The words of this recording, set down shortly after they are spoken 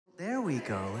There we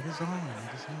go. It is on.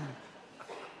 It is on.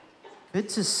 Good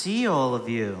to see all of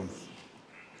you.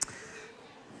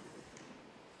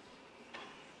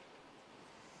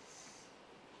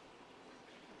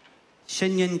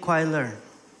 Shinyan Kwailer.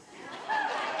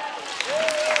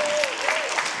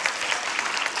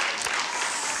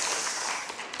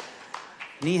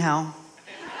 Ni hao.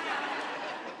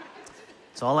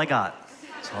 That's all I got.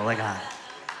 That's all I got.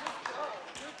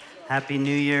 Happy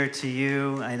New Year to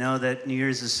you. I know that New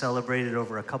Year's is celebrated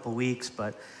over a couple weeks,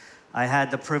 but I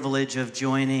had the privilege of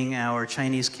joining our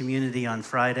Chinese community on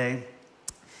Friday.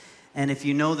 And if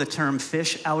you know the term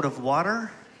fish out of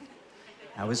water,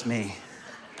 that was me.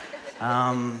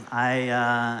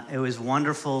 It was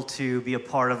wonderful to be a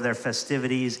part of their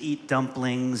festivities, eat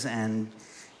dumplings, and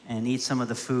eat some of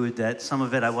the food that, some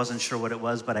of it I wasn't sure what it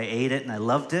was, but I ate it and I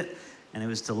loved it. And it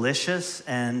was delicious,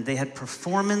 and they had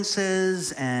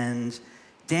performances and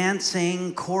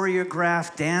dancing,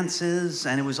 choreographed dances,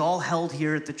 and it was all held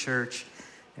here at the church.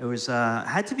 It was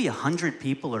had to be 100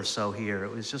 people or so here.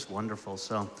 It was just wonderful.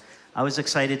 So I was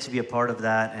excited to be a part of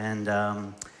that,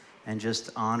 and just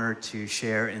honored to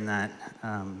share in that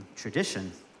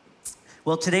tradition.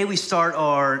 Well, today we start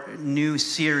our new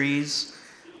series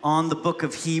on the book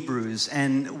of Hebrews,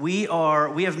 and we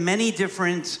have many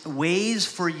different ways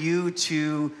for you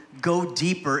to go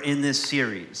deeper in this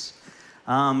series.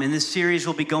 In this series,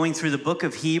 we'll be going through the book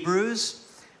of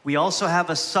Hebrews. We also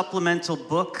have a supplemental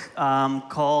book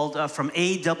called from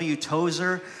A.W.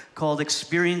 Tozer called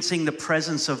Experiencing the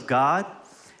Presence of God,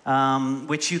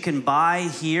 which you can buy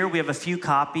here. We have a few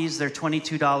copies. They're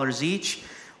 $22 each.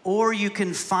 Or you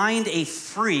can find a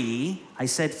free, I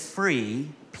said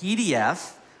free,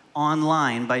 PDF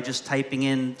online by just typing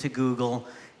into Google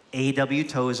A.W.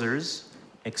 Tozer's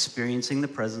Experiencing the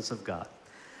Presence of God.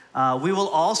 We will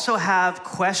also have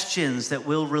questions that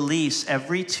we'll release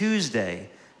every Tuesday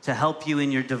to help you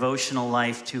in your devotional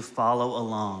life to follow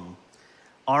along.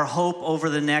 Our hope over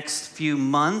the next few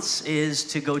months is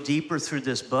to go deeper through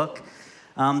this book.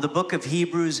 The book of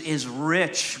Hebrews is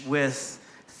rich with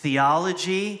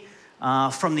theology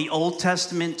from the Old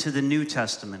Testament to the New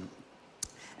Testament.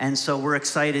 And so we're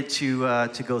excited to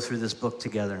go through this book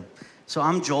together. So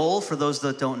I'm Joel. For those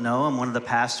that don't know, I'm one of the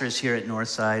pastors here at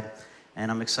Northside, and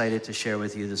I'm excited to share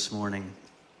with you this morning.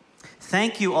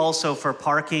 Thank you also for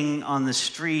parking on the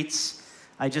streets.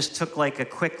 I just took like a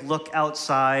quick look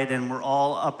outside, and we're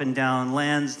all up and down,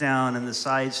 Lansdowne and the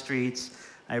side streets.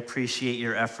 I appreciate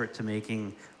your effort to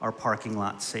making our parking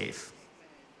lot safe.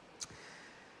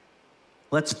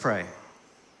 Let's pray.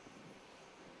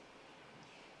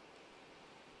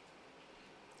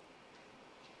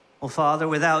 Well, Father,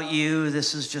 without you,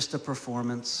 this is just a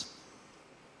performance.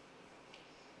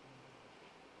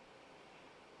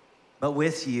 But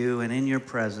with you and in your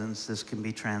presence, this can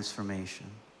be transformation.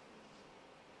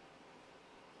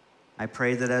 I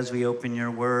pray that as we open your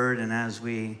word and as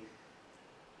we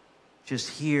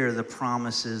just hear the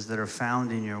promises that are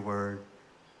found in your word,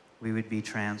 we would be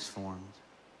transformed.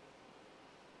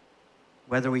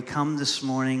 Whether we come this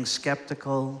morning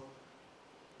skeptical,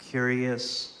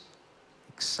 curious,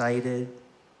 excited,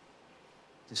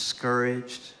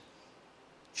 discouraged,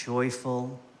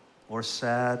 joyful, or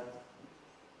sad,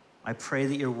 I pray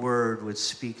that your word would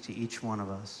speak to each one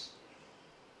of us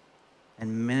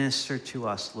and minister to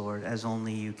us, Lord, as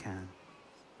only you can.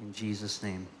 In Jesus'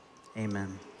 name,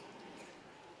 amen.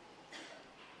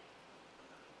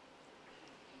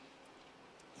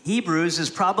 Hebrews is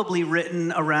probably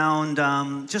written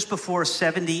around just before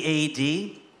 70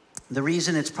 A.D., The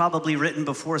reason it's probably written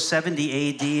before 70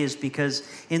 A.D. is because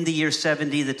in the year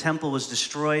 70, the temple was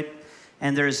destroyed,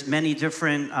 and there's many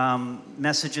different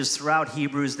messages throughout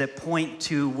Hebrews that point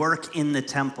to work in the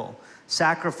temple,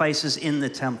 sacrifices in the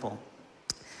temple.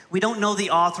 We don't know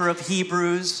the author of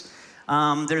Hebrews.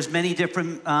 There's many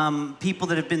different people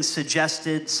that have been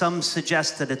suggested. Some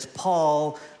suggest that it's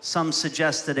Paul. Some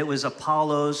suggest that it was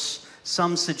Apollos.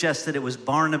 Some suggest that it was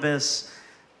Barnabas.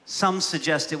 Some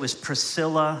suggest it was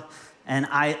Priscilla. And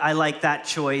I like that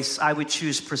choice. I would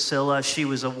choose Priscilla. She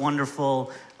was a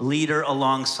wonderful leader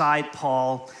alongside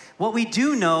Paul. What we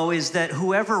do know is that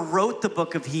whoever wrote the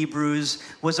book of Hebrews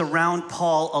was around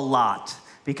Paul a lot,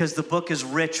 because the book is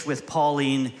rich with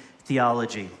Pauline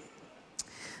theology.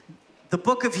 The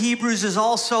book of Hebrews is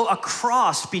also a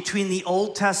cross between the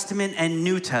Old Testament and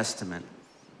New Testament.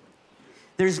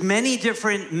 There's many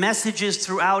different messages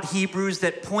throughout Hebrews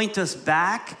that point us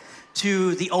back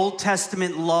to the Old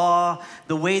Testament law,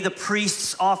 the way the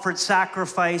priests offered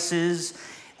sacrifices,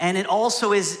 and it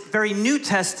also is very New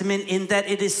Testament in that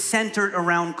it is centered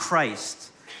around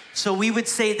Christ. So we would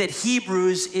say that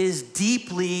Hebrews is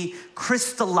deeply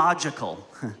Christological.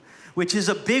 which is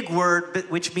a big word, but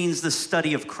which means the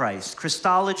study of Christ.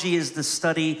 Christology is the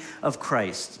study of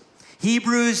Christ.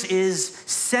 Hebrews is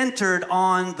centered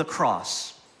on the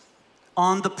cross,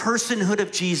 on the personhood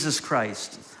of Jesus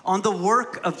Christ, on the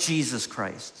work of Jesus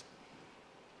Christ.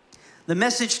 The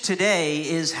message today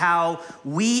is how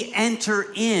we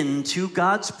enter into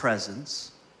God's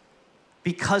presence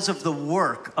because of the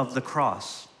work of the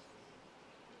cross.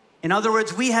 In other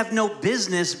words, we have no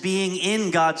business being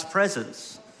in God's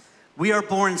presence. We are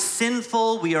born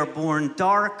sinful, we are born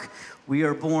dark, we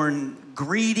are born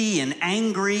greedy and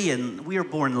angry, and we are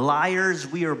born liars,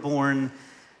 we are born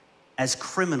as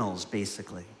criminals,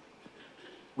 basically.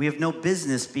 We have no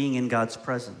business being in God's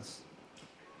presence.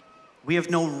 We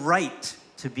have no right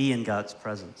to be in God's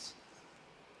presence.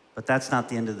 But that's not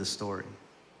the end of the story.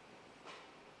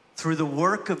 Through the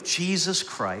work of Jesus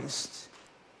Christ,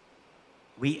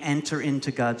 we enter into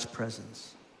God's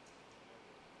presence.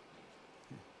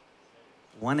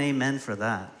 One amen for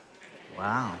that.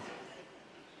 Wow.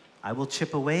 I will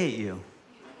chip away at you.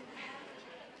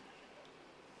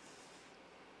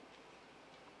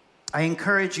 I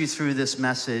encourage you through this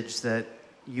message that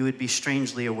you would be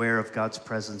strangely aware of God's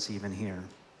presence even here.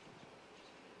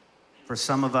 For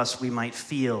some of us, we might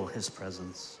feel his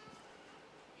presence.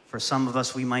 For some of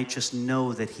us, we might just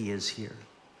know that he is here.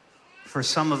 For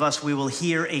some of us, we will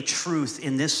hear a truth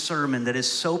in this sermon that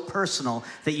is so personal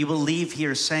that you will leave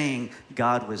here saying,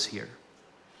 God was here.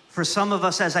 For some of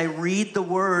us, as I read the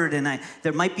word, and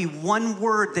there might be one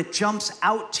word that jumps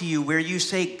out to you where you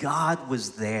say, God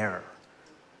was there.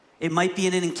 It might be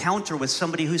in an encounter with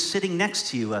somebody who's sitting next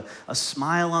to you, a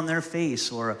smile on their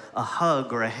face, or a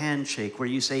hug or a handshake where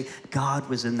you say, God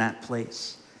was in that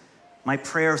place. My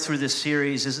prayer through this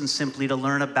series isn't simply to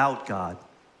learn about God.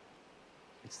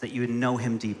 It's that you would know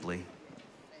him deeply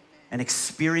and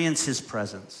experience his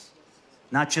presence,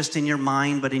 not just in your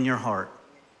mind, but in your heart.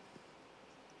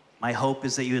 My hope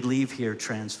is that you would leave here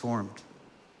transformed.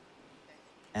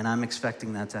 And I'm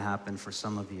expecting that to happen for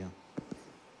some of you.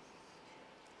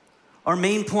 Our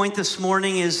main point this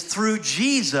morning is through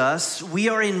Jesus, we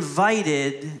are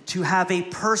invited to have a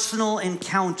personal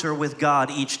encounter with God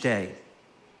each day,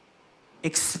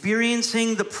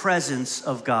 experiencing the presence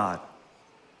of God.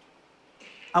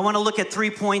 I want to look at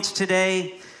 3 points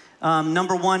today.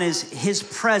 Number one is his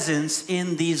presence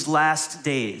in these last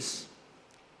days.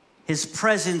 His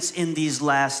presence in these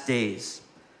last days.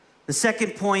 The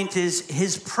second point is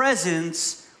his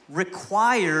presence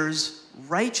requires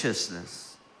righteousness.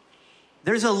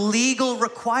 There's a legal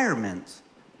requirement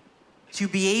to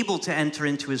be able to enter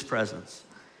into his presence.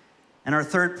 And our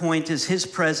third point is his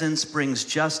presence brings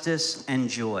justice and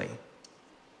joy.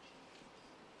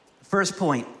 First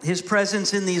point, his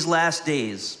presence in these last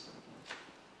days.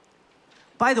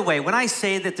 By the way, when I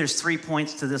say that there's 3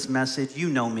 points to this message, you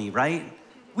know me, right?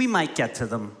 We might get to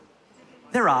them.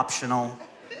 They're optional.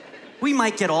 We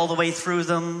might get all the way through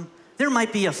them. There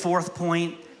might be a fourth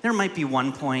point. There might be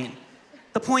 1 point.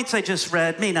 The points I just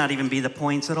read may not even be the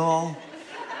points at all.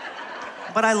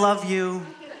 But I love you,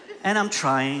 and I'm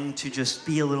trying to just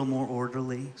be a little more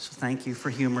orderly, so thank you for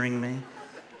humoring me.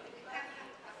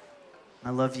 I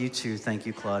love you too. Thank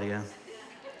you, Claudia.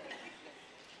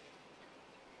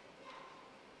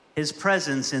 His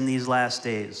presence in these last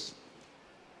days.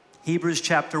 Hebrews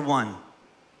chapter 1,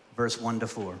 verse 1 to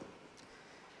 4.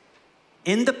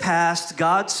 In the past,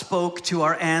 God spoke to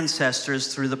our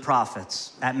ancestors through the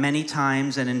prophets at many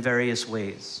times and in various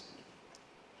ways.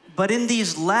 But in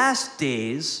these last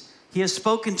days, he has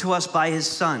spoken to us by his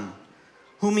Son,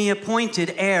 whom he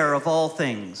appointed heir of all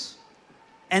things,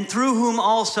 and through whom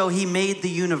also he made the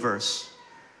universe.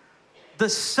 The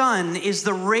Son is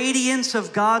the radiance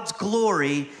of God's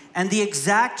glory and the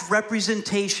exact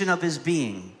representation of his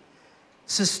being,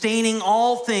 sustaining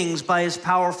all things by his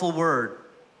powerful word.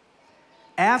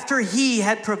 After he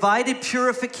had provided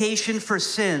purification for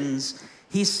sins,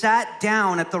 he sat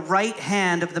down at the right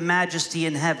hand of the Majesty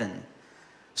in heaven.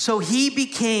 So he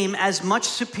became as much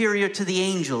superior to the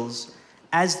angels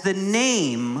as the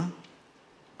name.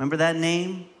 Remember that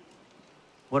name?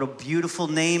 What a beautiful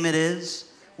name it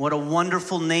is. What a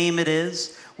wonderful name it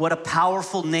is. What a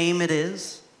powerful name it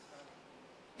is.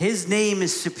 His name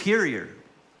is superior,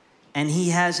 and he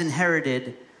has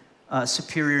inherited a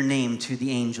superior name to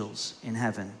the angels in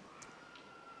heaven.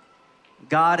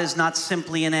 God is not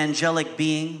simply an angelic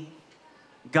being.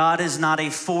 God is not a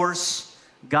force.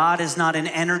 God is not an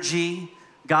energy.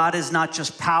 God is not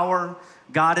just power.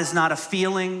 God is not a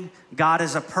feeling. God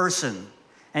is a person.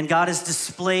 And God is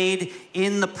displayed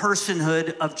in the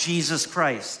personhood of Jesus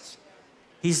Christ.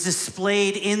 He's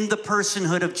displayed in the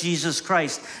personhood of Jesus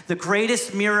Christ. The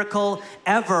greatest miracle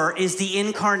ever is the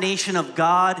incarnation of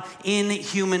God in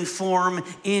human form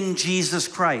in Jesus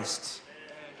Christ.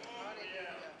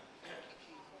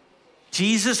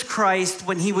 Jesus Christ,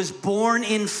 when he was born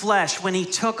in flesh, when he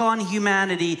took on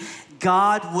humanity,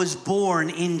 God was born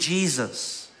in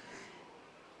Jesus.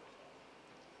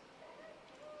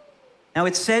 Now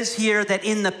it says here that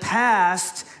in the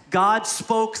past, God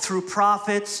spoke through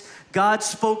prophets, God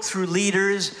spoke through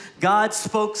leaders, God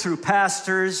spoke through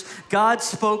pastors, God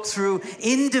spoke through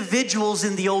individuals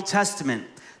in the Old Testament.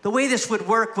 The way this would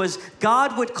work was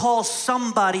God would call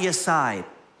somebody aside,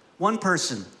 one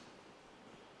person.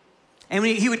 And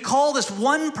he would call this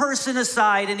one person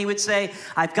aside and he would say,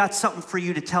 I've got something for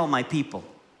you to tell my people.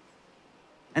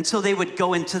 And so they would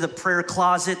go into the prayer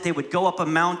closet, they would go up a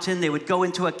mountain, they would go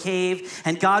into a cave,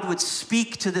 and God would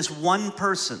speak to this one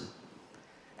person.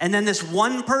 And then this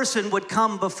one person would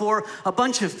come before a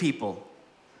bunch of people.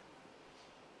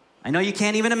 I know you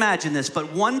can't even imagine this,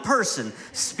 but one person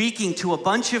speaking to a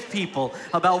bunch of people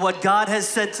about what God has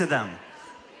said to them.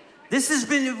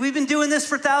 We've been doing this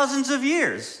for thousands of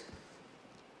years.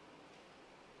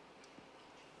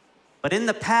 But in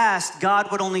the past, God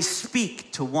would only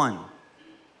speak to one.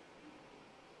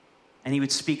 And he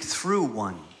would speak through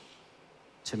one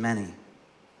to many.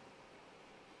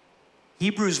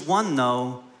 Hebrews 1,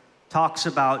 though, talks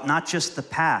about not just the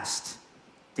past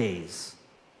days.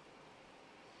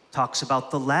 Talks about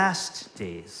the last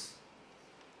days.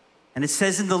 And it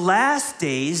says, in the last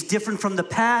days, different from the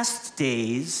past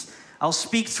days, I'll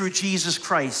speak through Jesus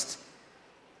Christ.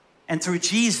 And through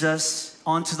Jesus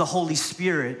onto the Holy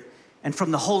Spirit. And from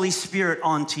the Holy Spirit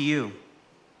onto you.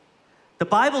 The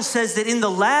Bible says that in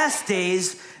the last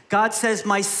days, God says,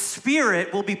 my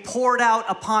Spirit will be poured out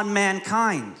upon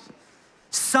mankind.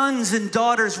 Sons and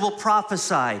daughters will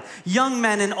prophesy. Young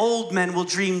men and old men will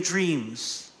dream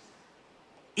dreams.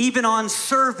 Even on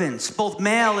servants, both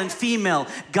male and female,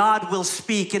 God will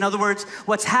speak. In other words,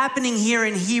 what's happening here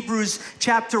in Hebrews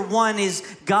chapter 1 is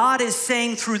God is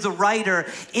saying through the writer,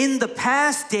 in the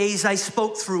past days I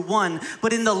spoke through one,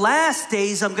 but in the last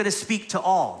days I'm going to speak to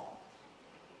all.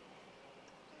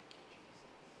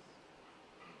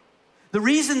 The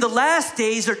reason the last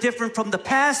days are different from the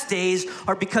past days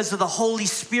are because of the Holy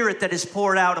Spirit that is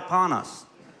poured out upon us.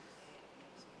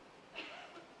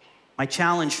 My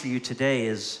challenge for you today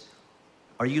is,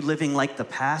 are you living like the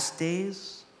past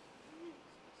days?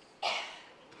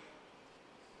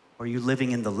 Or are you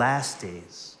living in the last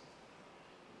days?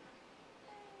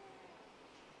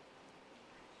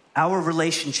 Our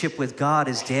relationship with God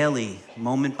is daily,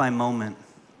 moment by moment,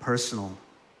 personal.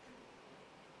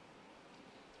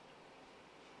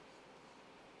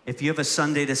 If you have a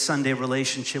Sunday to Sunday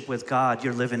relationship with God,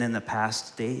 you're living in the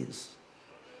past days.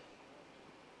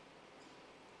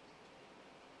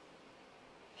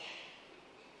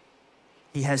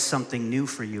 He has something new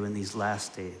for you in these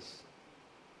last days.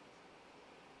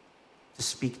 To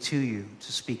speak to you,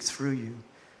 to speak through you.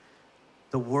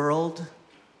 The world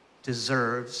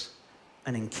deserves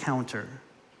an encounter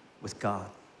with God.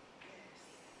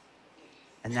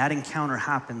 And that encounter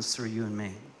happens through you and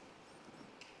me.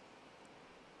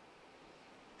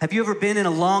 Have you ever been in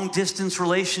a long-distance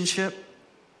relationship?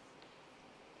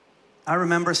 I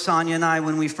remember Sonia and I,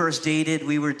 when we first dated,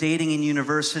 we were dating in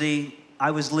university.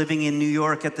 I was living in New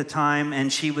York at the time,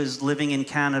 and she was living in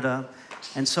Canada.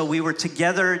 And so we were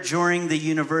together during the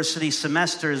university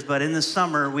semesters, but in the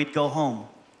summer, we'd go home.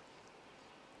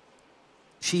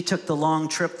 She took the long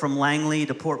trip from Langley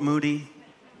to Port Moody.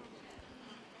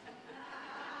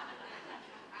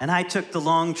 And I took the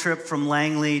long trip from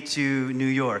Langley to New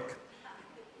York.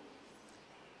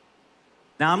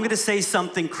 Now, I'm going to say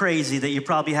something crazy that you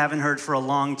probably haven't heard for a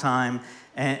long time,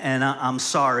 and I'm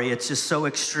sorry. It's just so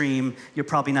extreme, you're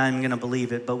probably not even going to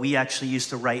believe it, but we actually used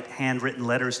to write handwritten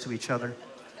letters to each other.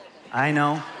 I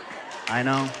know.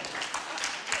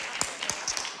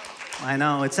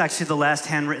 It's actually the last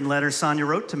handwritten letter Sonia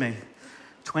wrote to me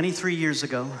 23 years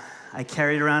ago. I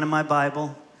carried it around in my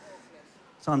Bible.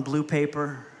 It's on blue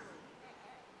paper,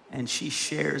 and she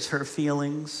shares her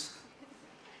feelings.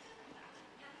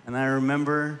 And I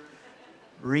remember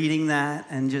reading that,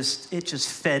 and it just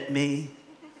fed me.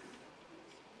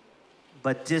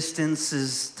 But distance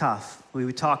is tough. We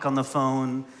would talk on the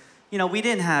phone. You know, we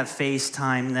didn't have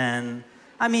FaceTime then.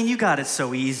 I mean, you got it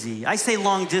so easy. I say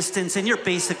long distance, and you're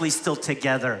basically still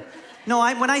together. No,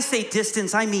 when I say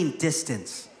distance, I mean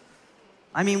distance.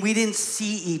 I mean, we didn't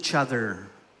see each other.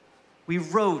 We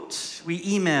wrote, we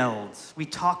emailed, we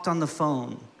talked on the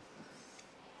phone.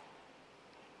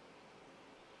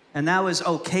 And that was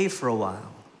okay for a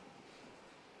while.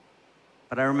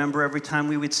 But I remember every time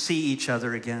we would see each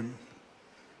other again,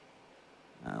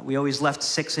 we always left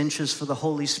 6 inches for the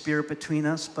Holy Spirit between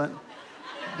us, but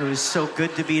it was so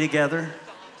good to be together.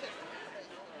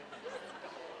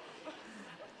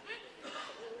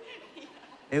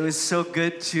 It was so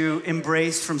good to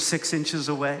embrace from 6 inches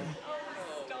away.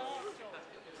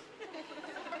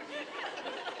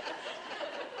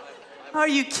 Are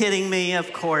you kidding me?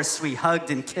 Of course, we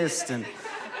hugged and kissed and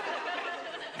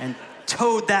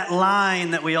towed that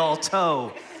line that we all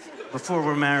tow before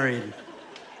we're married.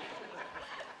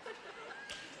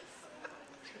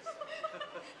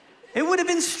 It would have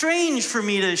been strange for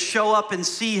me to show up and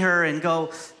see her and go,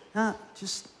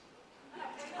 just,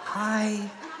 hi.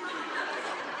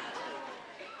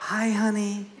 Hi,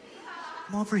 honey.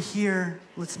 I'm over here.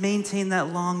 Let's maintain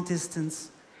that long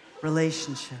distance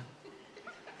relationship.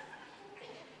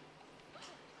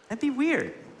 That'd be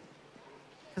weird,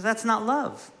 because that's not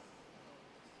love.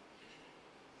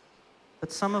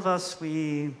 But some of us,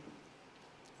 we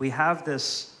have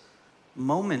this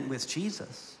moment with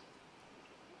Jesus.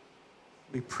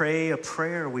 We pray a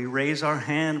prayer, we raise our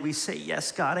hand, we say,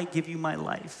 yes, God, I give you my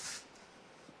life.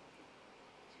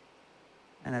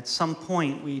 And at some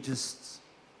point, we just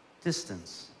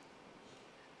distance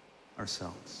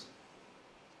ourselves.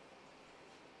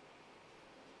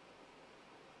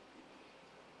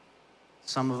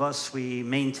 Some of us, we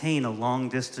maintain a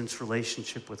long-distance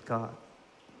relationship with God.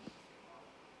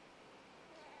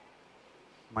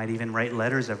 Might even write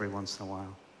letters every once in a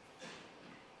while.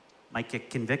 Might get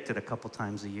convicted a couple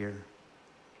times a year.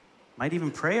 Might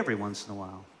even pray every once in a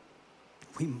while.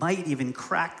 We might even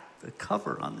crack the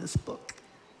cover on this book.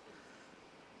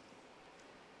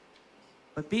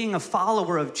 But being a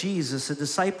follower of Jesus, a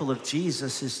disciple of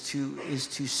Jesus, is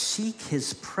to seek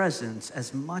his presence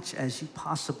as much as you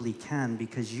possibly can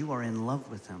because you are in love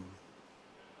with him.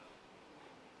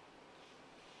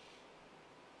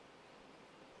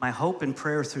 My hope and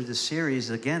prayer through this series,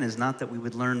 again, is not that we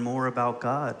would learn more about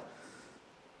God,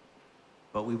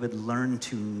 but we would learn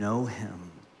to know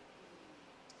him.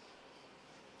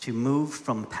 To move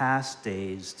from past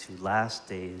days to last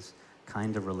days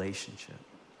kind of relationship.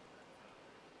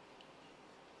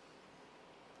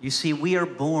 You see, we are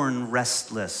born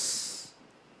restless.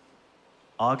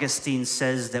 Augustine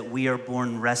says that we are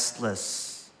born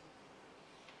restless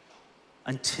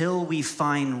until we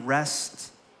find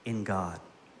rest in God.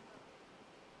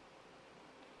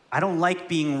 I don't like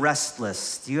being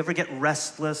restless. Do you ever get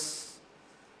restless?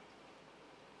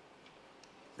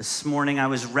 This morning I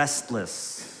was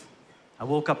restless. I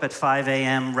woke up at 5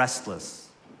 a.m. restless.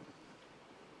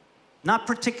 Not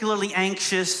particularly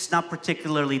anxious, not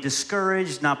particularly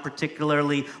discouraged, not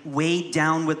particularly weighed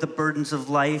down with the burdens of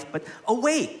life, but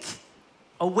awake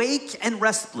and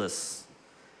restless.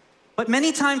 But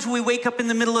many times we wake up in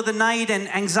the middle of the night and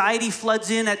anxiety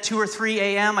floods in at 2 or 3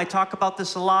 a.m. I talk about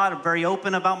this a lot. I'm very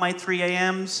open about my 3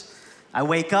 a.m.s. I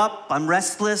wake up, I'm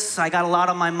restless, I got a lot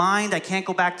on my mind, I can't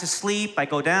go back to sleep. I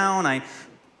go down, I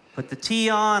put the tea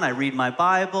on, I read my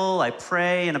Bible, I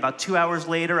pray, and about 2 hours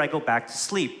later, I go back to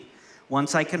sleep.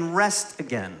 Once I can rest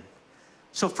again.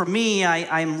 So for me,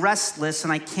 I'm restless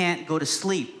and I can't go to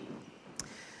sleep.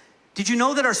 Did you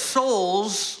know that our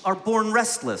souls are born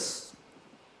restless?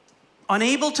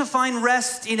 Unable to find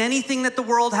rest in anything that the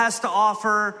world has to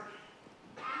offer.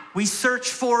 We search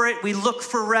for it, we look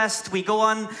for rest, we go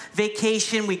on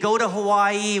vacation, we go to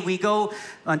Hawaii, we go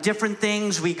on different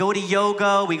things, we go to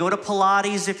yoga, we go to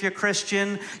Pilates if you're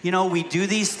Christian. You know, we do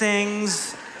these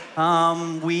things.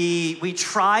 We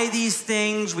try these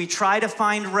things, we try to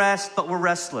find rest, but we're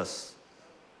restless.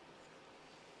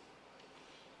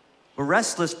 We're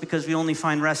restless because we only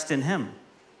find rest in him.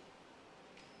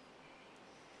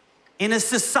 In a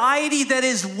society that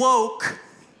is woke,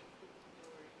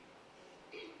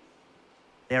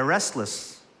 they're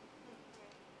restless.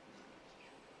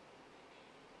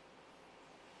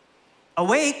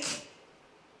 Awake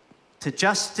to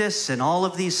justice and all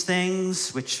of these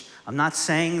things, which I'm not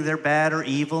saying they're bad or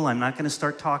evil. I'm not going to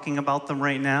start talking about them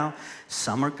right now.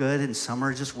 Some are good and some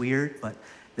are just weird, but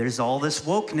there's all this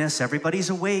wokeness.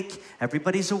 Everybody's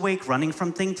awake, running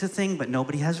from thing to thing, but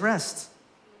nobody has rest.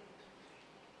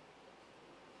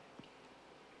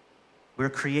 We're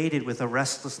created with a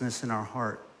restlessness in our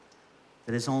heart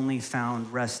that is only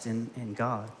found rest in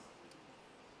God.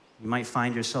 You might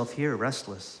find yourself here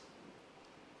restless.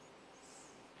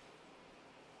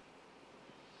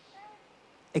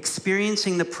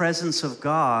 Experiencing the presence of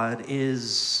God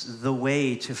is the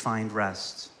way to find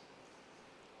rest.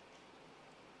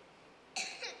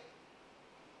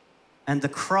 And the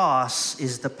cross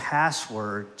is the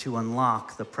password to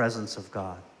unlock the presence of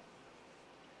God.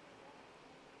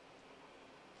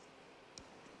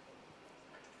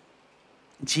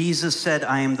 Jesus said,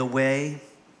 I am the way,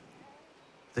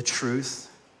 the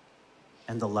truth,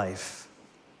 and the life.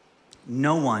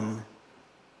 No one,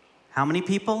 how many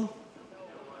people?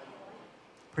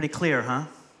 Pretty clear, huh?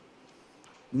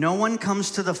 No one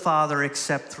comes to the Father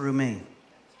except through me.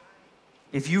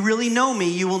 If you really know me,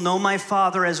 you will know my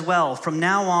Father as well. From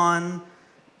now on,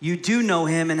 you do know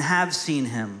him and have seen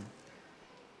him.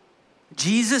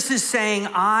 Jesus is saying,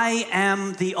 I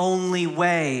am the only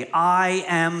way. I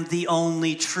am the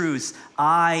only truth.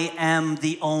 I am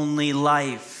the only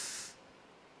life.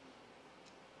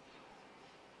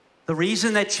 The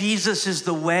reason that Jesus is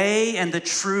the way and the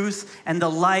truth and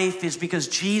the life is because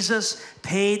Jesus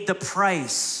paid the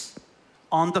price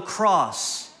on the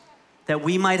cross that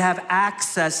we might have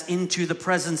access into the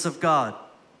presence of God.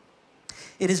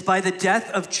 It is by the death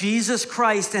of Jesus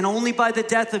Christ, and only by the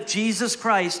death of Jesus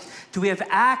Christ do we have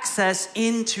access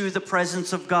into the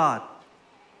presence of God.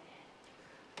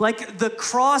 Like the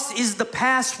cross is the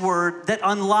password that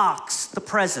unlocks the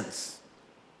presence.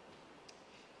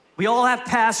 We all have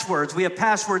passwords. We have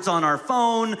passwords on our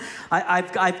phone.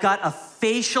 I've got a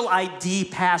facial ID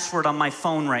password on my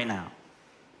phone right now.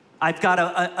 I've got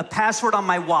a password on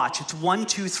my watch. It's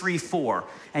 1234,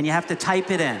 and you have to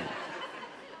type it in.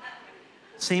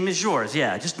 Same as yours,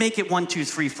 yeah. Just make it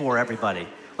 1234, everybody.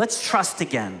 Let's trust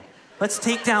again. Let's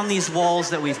take down these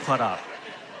walls that we've put up.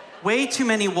 Way too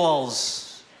many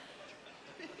walls.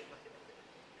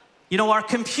 You know, our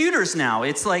computers now,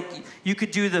 it's like you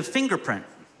could do the fingerprint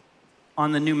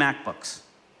on the new MacBooks.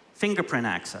 Fingerprint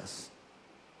access.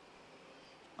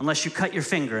 Unless you cut your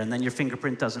finger and then your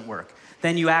fingerprint doesn't work.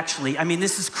 Then you actually, I mean,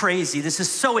 this is crazy. This is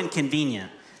so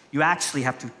inconvenient. You actually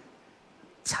have to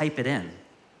type it in.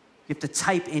 You have to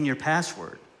type in your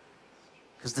password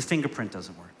because the fingerprint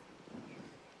doesn't work.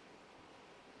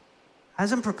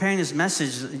 As I'm preparing this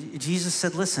message, Jesus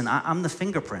said, listen, I'm the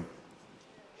fingerprint.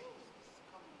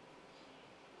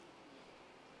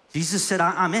 Jesus said,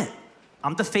 I'm it.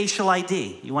 I'm the facial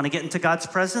ID. You want to get into God's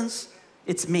presence?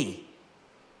 It's me.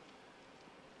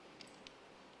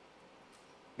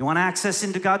 You want access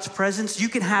into God's presence? You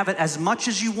can have it as much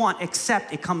as you want,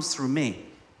 except it comes through me.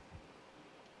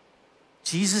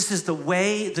 Jesus is the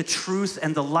way, the truth,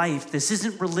 and the life. This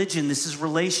isn't religion, this is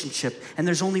relationship. And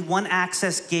there's only one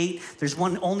access gate. There's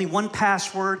only one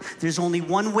password. There's only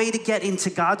one way to get into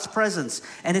God's presence.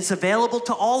 And it's available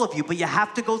to all of you, but you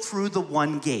have to go through the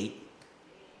one gate.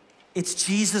 It's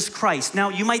Jesus Christ. Now,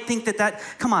 you might think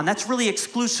come on, that's really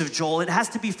exclusive, Joel. It has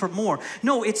to be for more.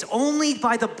 No, it's only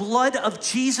by the blood of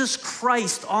Jesus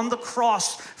Christ on the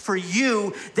cross for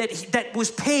you that was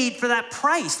paid for that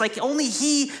price. Like only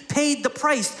he paid the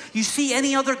price. You see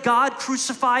any other God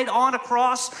crucified on a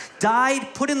cross,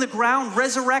 died, put in the ground,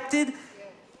 resurrected?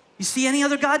 You see any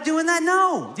other God doing that?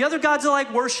 No. The other gods are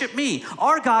like, worship me.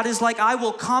 Our God is like, I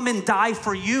will come and die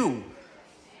for you.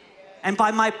 And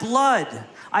by my blood,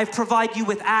 I provide you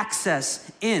with access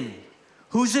in.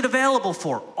 Who's it available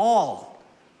for? All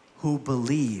who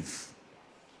believe.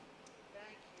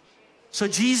 So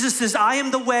Jesus says, I am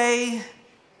the way,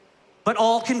 but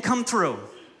all can come through.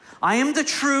 I am the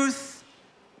truth,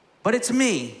 but it's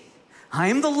me. I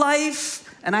am the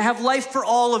life, and I have life for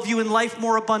all of you and life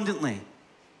more abundantly.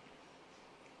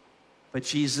 But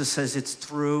Jesus says it's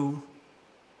through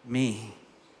me.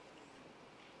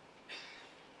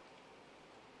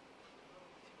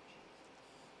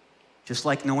 Just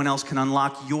like no one else can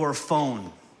unlock your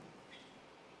phone.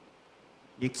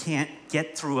 You can't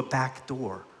get through a back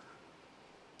door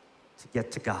to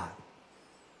get to God.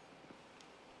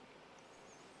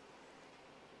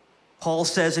 Paul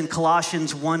says in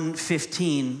Colossians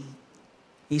 1:15,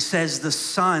 he says, the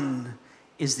Son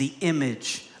is the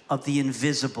image of the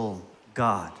invisible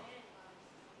God,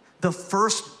 the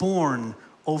firstborn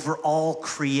over all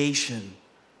creation.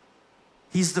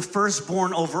 He's the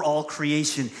firstborn over all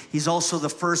creation. He's also the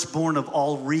firstborn of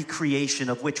all recreation,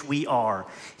 of which we are.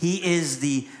 He is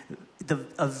the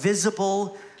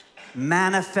visible,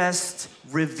 manifest,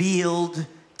 revealed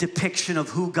depiction of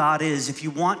who God is. If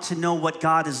you want to know what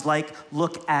God is like,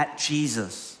 look at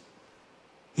Jesus.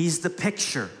 He's the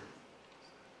picture.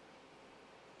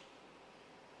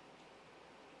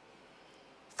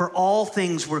 For all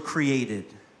things were created.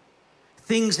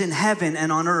 Things in heaven and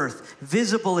on earth,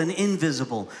 visible and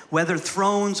invisible, whether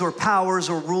thrones or powers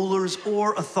or rulers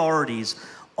or authorities.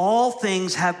 All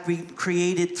things have been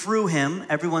created through him.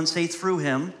 Everyone say through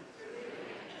him.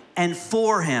 And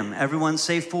for him. Everyone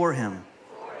say for him.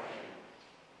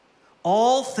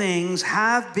 All things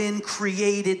have been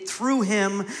created through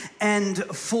him and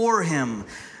for him.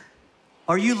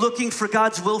 Are you looking for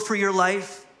God's will for your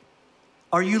life?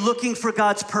 Are you looking for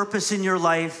God's purpose in your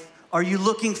life? Are you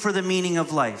looking for the meaning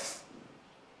of life?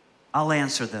 I'll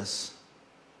answer this.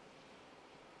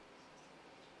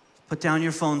 Put down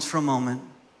your phones for a moment.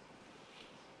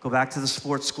 Go back to the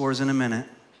sports scores in a minute.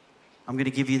 I'm going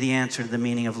to give you the answer to the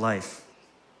meaning of life.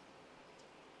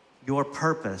 Your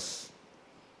purpose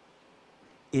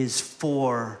is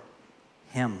for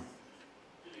Him.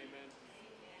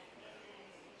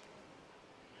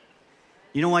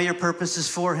 You know why your purpose is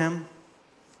for Him?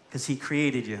 Because He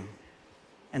created you.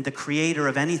 And the creator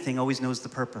of anything always knows the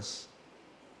purpose.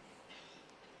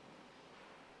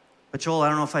 But Joel, I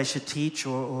don't know if I should teach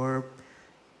or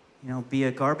be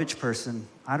a garbage person.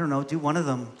 I don't know, do one of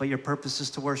them, but your purpose is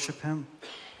to worship Him.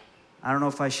 I don't know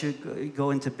if I should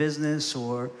go into business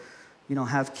or,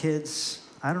 have kids.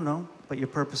 I don't know, but your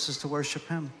purpose is to worship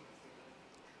Him.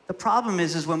 The problem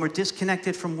is when we're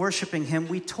disconnected from worshiping Him,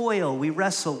 we toil, we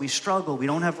wrestle, we struggle, we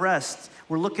don't have rest.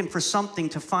 We're looking for something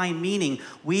to find meaning.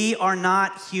 We are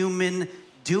not human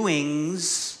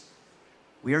doings.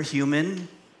 We are human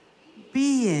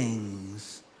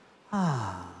beings.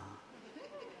 A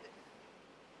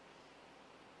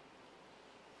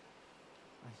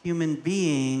human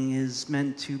being is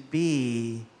meant to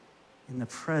be in the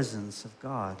presence of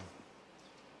God.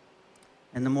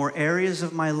 And the more areas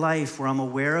of my life where I'm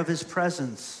aware of His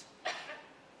presence,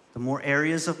 the more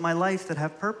areas of my life that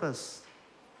have purpose,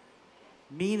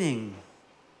 meaning,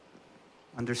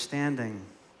 understanding.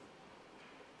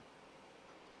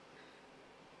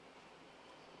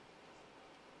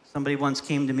 Somebody once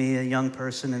came to me, a young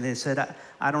person, and they said,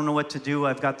 I don't know what to do.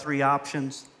 I've got 3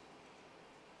 options.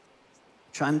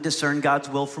 Trying to discern God's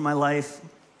will for my life.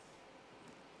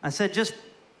 I said, just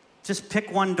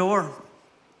pick one door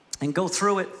and go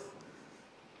through it.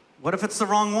 What if it's the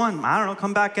wrong one? I don't know,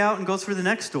 come back out and go through the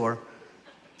next door.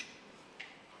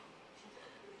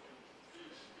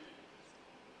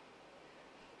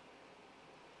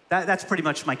 That's pretty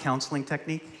much my counseling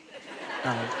technique.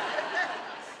 I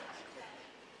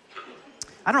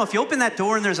don't know, if you open that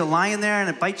door and there's a lion there and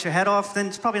it bites your head off, then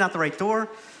it's probably not the right door.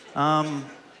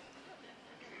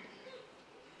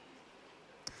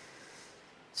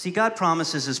 See, God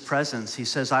promises His presence. He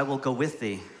says, I will go with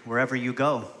thee wherever you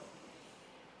go.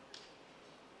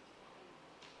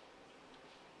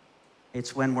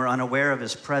 It's when we're unaware of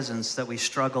His presence that we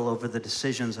struggle over the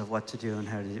decisions of what to do and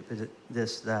how to do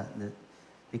this, that.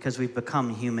 Because we've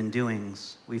become human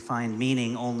doings. We find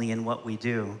meaning only in what we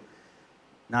do,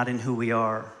 not in who we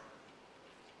are.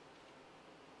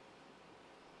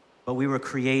 But we were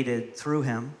created through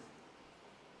Him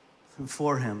and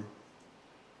for Him.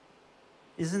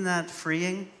 Isn't that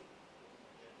freeing?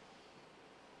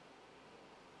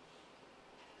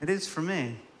 It is for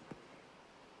me.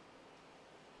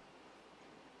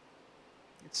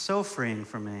 It's so freeing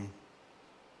for me.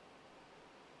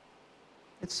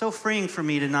 It's so freeing for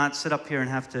me to not sit up here and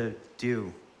have to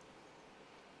do,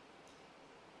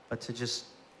 but to just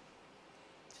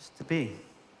to be.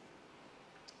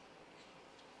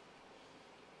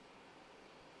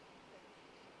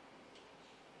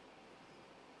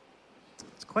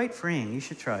 It's quite freeing. You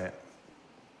should try it.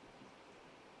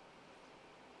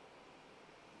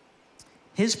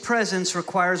 His presence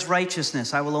requires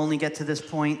righteousness. I will only get to this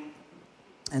point,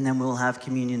 and then we'll have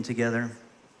communion together.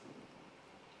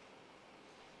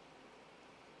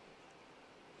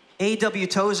 A.W.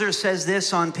 Tozer says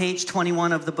this on page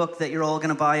 21 of the book that you're all going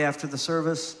to buy after the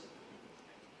service.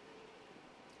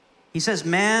 He says,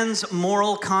 man's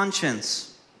moral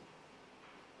conscience,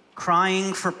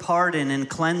 crying for pardon and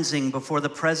cleansing before the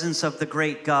presence of the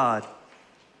great God,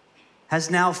 has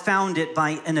now found it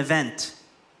by an event,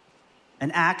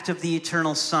 an act of the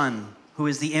eternal Son, who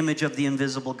is the image of the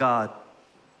invisible God.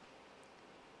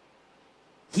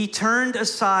 He turned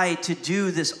aside to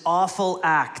do this awful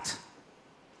act.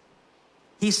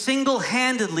 He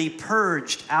single-handedly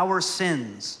purged our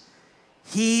sins.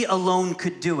 He alone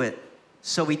could do it,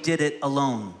 so He did it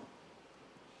alone.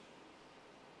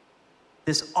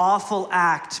 This awful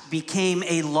act became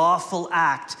a lawful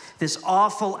act. This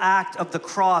awful act of the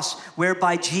cross,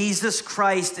 whereby Jesus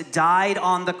Christ died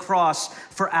on the cross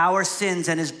for our sins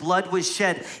and His blood was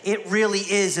shed. It really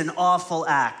is an awful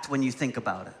act when you think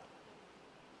about it.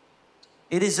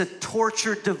 It is a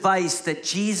torture device that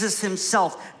Jesus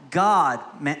Himself, God,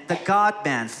 the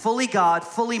God-man, fully God,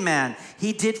 fully man,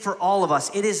 He did for all of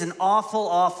us. It is an awful,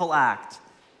 awful act,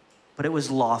 but it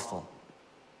was lawful.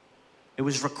 It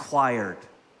was required.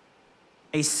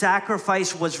 A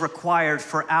sacrifice was required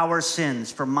for our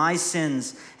sins, for my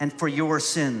sins, and for your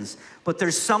sins. But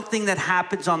there's something that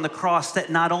happens on the cross that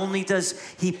not only does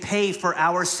He pay for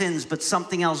our sins, but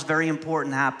something else very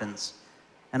important happens.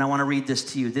 And I want to read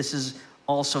this to you. This is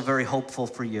also very hopeful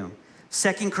for you.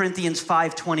 2 Corinthians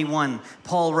 5:21,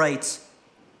 Paul writes,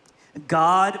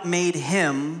 God made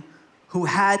him who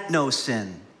had no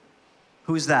sin.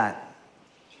 Who's that?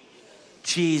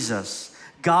 Jesus.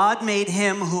 God made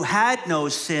him who had no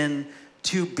sin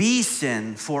to be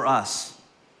sin for us,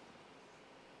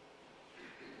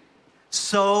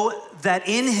 so that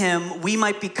in him we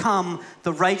might become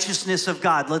the righteousness of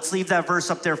God. Let's leave that verse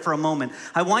up there for a moment.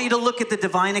 I want you to look at the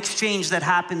divine exchange that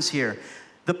happens here.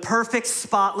 The perfect,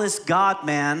 spotless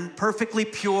God-man, perfectly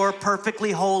pure,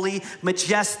 perfectly holy,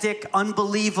 majestic,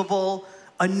 unbelievable,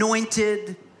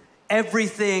 anointed,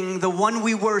 everything, the one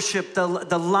we worship, the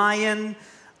Lion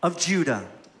of Judah,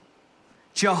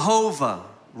 Jehovah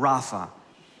Rapha,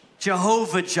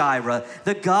 Jehovah Jireh,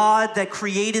 the God that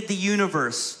created the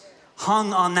universe,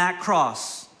 hung on that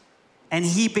cross, and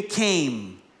he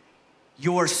became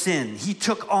your sin. He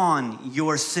took on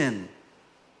your sin,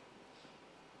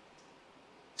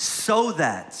 so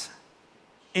that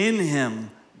in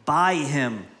him, by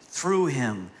him, through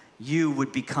him, you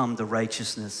would become the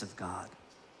righteousness of God.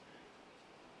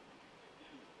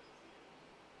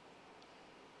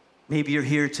 Maybe you're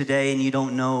here today and you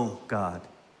don't know God.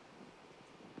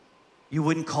 You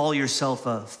wouldn't call yourself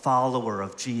a follower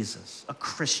of Jesus, a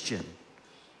Christian.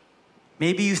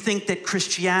 Maybe you think that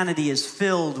Christianity is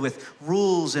filled with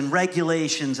rules and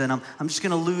regulations, and I'm just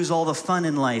going to lose all the fun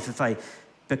in life if I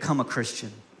become a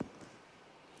Christian.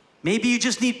 Maybe you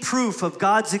just need proof of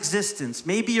God's existence.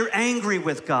 Maybe you're angry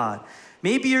with God.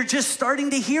 Maybe you're just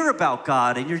starting to hear about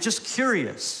God and you're just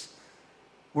curious.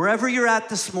 Wherever you're at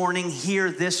this morning, hear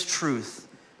this truth.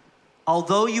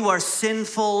 Although you are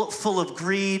sinful, full of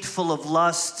greed, full of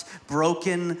lust,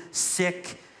 broken,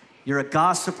 sick, you're a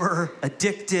gossiper,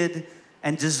 addicted,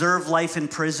 and deserve life in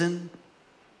prison,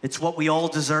 it's what we all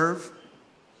deserve,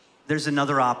 there's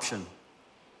another option.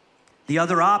 The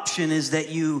other option is that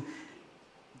you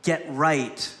get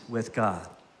right with God.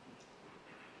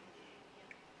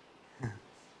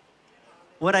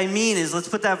 What I mean is, let's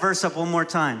put that verse up one more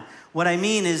time. What I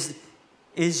mean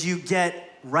is you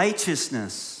get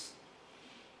righteousness.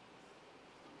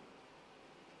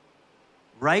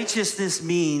 Righteousness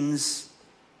means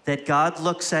that God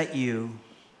looks at you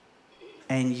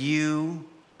and you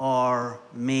are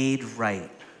made right.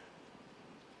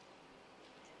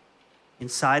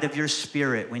 Inside of your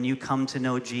spirit, when you come to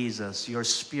know Jesus, your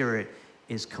spirit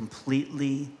is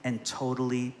completely and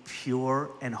totally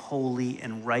pure and holy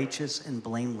and righteous and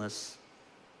blameless.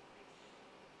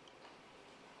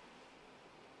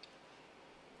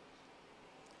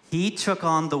 He took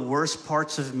on the worst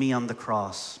parts of me on the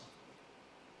cross.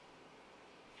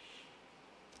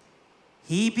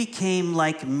 He became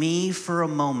like me for a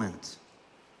moment,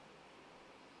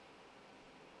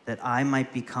 that I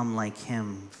might become like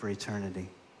him for eternity.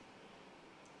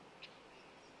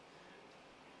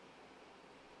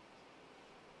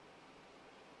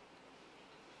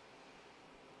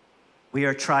 We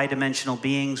are tri-dimensional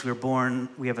beings. We're born,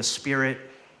 we have a spirit,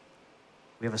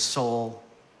 we have a soul,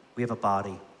 we have a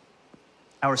body.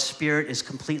 Our spirit is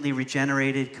completely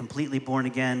regenerated, completely born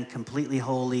again, completely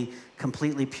holy,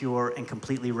 completely pure, and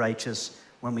completely righteous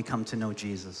when we come to know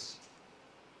Jesus.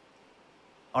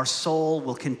 Our soul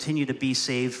will continue to be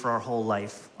saved for our whole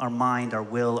life. Our mind, our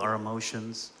will, our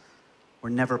emotions. We're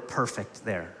never perfect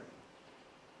there.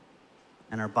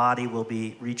 And our body will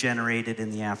be regenerated in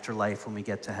the afterlife when we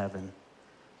get to heaven.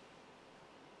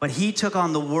 But he took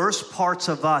on the worst parts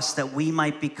of us that we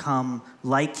might become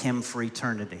like him for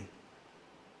eternity.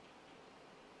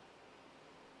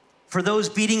 For those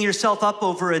beating yourself up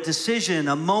over a decision,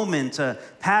 a moment, a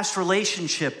past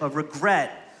relationship, a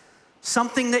regret,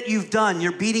 something that you've done,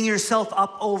 you're beating yourself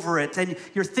up over it, and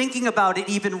you're thinking about it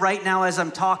even right now as I'm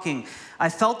talking. I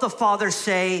felt the Father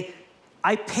say,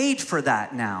 I paid for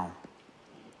that now.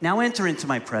 Now enter into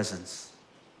my presence.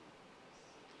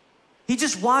 He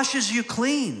just washes you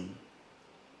clean.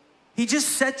 He just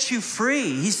sets you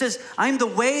free. He says, I'm the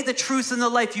way, the truth, and the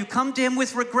life. You come to him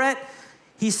with regret.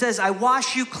 He says, I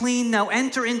wash you clean. Now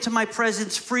enter into my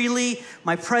presence freely.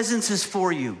 My presence is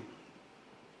for you.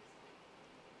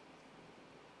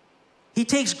 He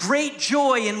takes great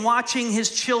joy in watching his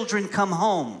children come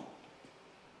home.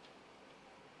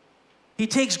 He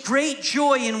takes great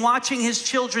joy in watching his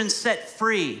children set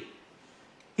free.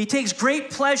 He takes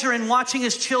great pleasure in watching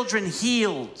his children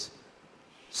healed,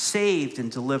 saved,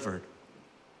 and delivered.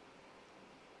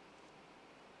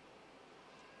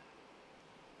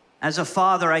 As a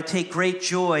father, I take great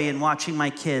joy in watching my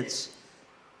kids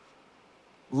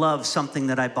love something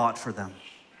that I bought for them.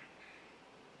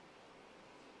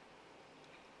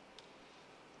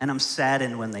 And I'm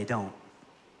saddened when they don't.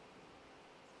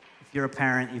 If you're a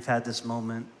parent, you've had this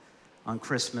moment on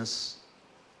Christmas.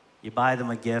 You buy them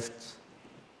a gift.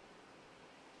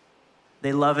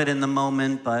 They love it in the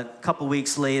moment, but a couple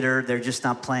weeks later, they're just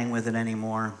not playing with it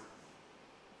anymore.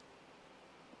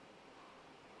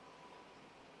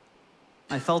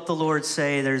 I felt the Lord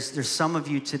say there's some of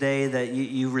you today that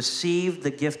you received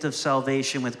the gift of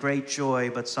salvation with great joy,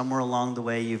 but somewhere along the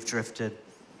way you've drifted.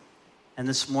 And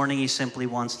this morning he simply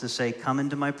wants to say, come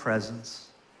into my presence.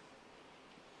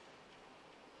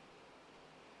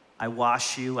 I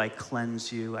wash you, I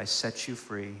cleanse you, I set you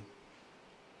free.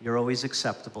 You're always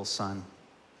acceptable, son.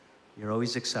 You're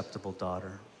always acceptable,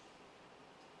 daughter.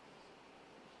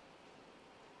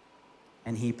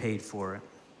 And he paid for it.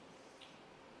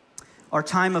 Our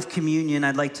time of communion,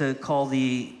 I'd like to call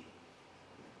the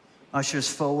ushers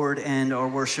forward and our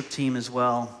worship team as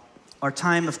well. Our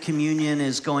time of communion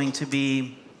is going to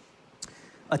be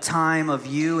a time of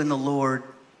you and the Lord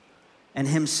and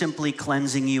him simply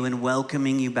cleansing you and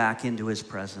welcoming you back into his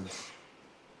presence.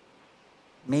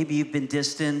 Maybe you've been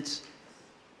distant,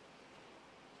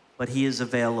 but he is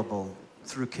available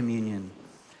through communion.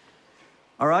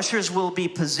 Our ushers will be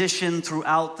positioned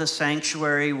throughout the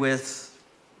sanctuary with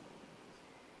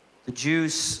the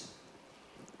juice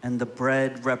and the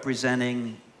bread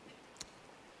representing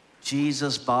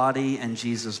Jesus' body and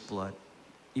Jesus' blood.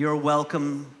 You're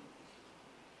welcome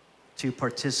to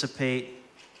participate,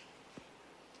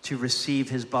 to receive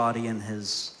his body and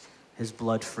his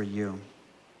blood for you.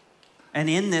 And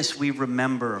in this, we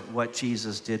remember what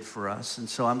Jesus did for us. And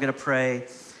so I'm going to pray,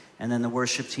 and then the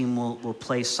worship team will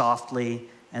play softly,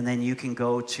 and then you can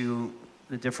go to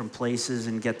the different places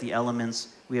and get the elements.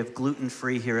 We have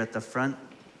gluten-free here at the front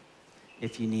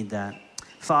if you need that.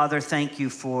 Father, thank you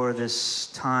for this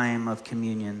time of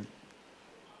communion.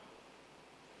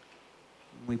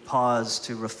 We pause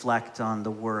to reflect on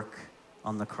the work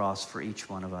on the cross for each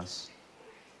one of us.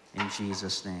 In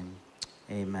Jesus' name,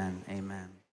 amen, amen.